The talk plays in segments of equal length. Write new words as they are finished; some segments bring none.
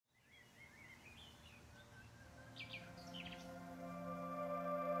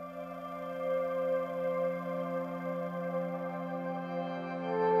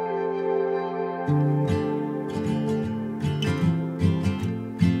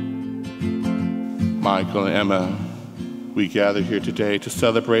Michael and Emma, we gather here today to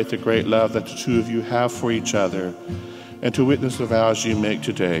celebrate the great love that the two of you have for each other and to witness the vows you make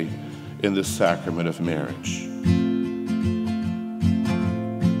today in this sacrament of marriage.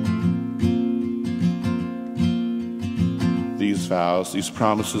 These vows, these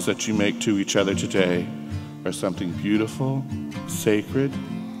promises that you make to each other today are something beautiful, sacred,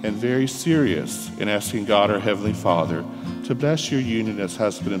 and very serious in asking God, our Heavenly Father, to bless your union as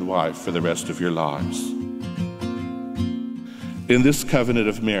husband and wife for the rest of your lives. In this covenant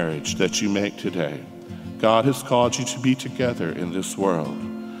of marriage that you make today, God has called you to be together in this world,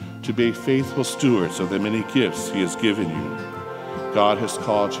 to be faithful stewards of the many gifts He has given you. God has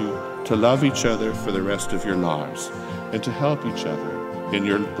called you to love each other for the rest of your lives and to help each other in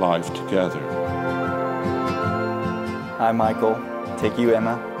your life together. I, Michael, take you,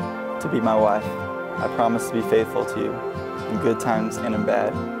 Emma, to be my wife. I promise to be faithful to you in good times and in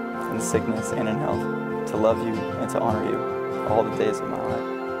bad, in sickness and in health, to love you and to honor you all the days of my life.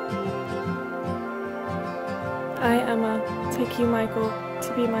 I, Emma, take you, Michael,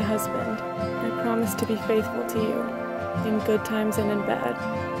 to be my husband. I promise to be faithful to you in good times and in bad,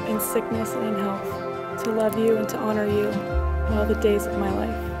 in sickness and in health, to love you and to honor you all the days of my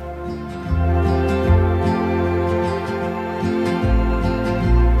life.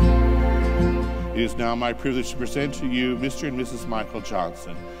 It is now my privilege to present to you Mr. and Mrs. Michael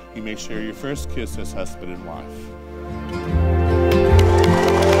Johnson. You may share your first kiss as husband and wife.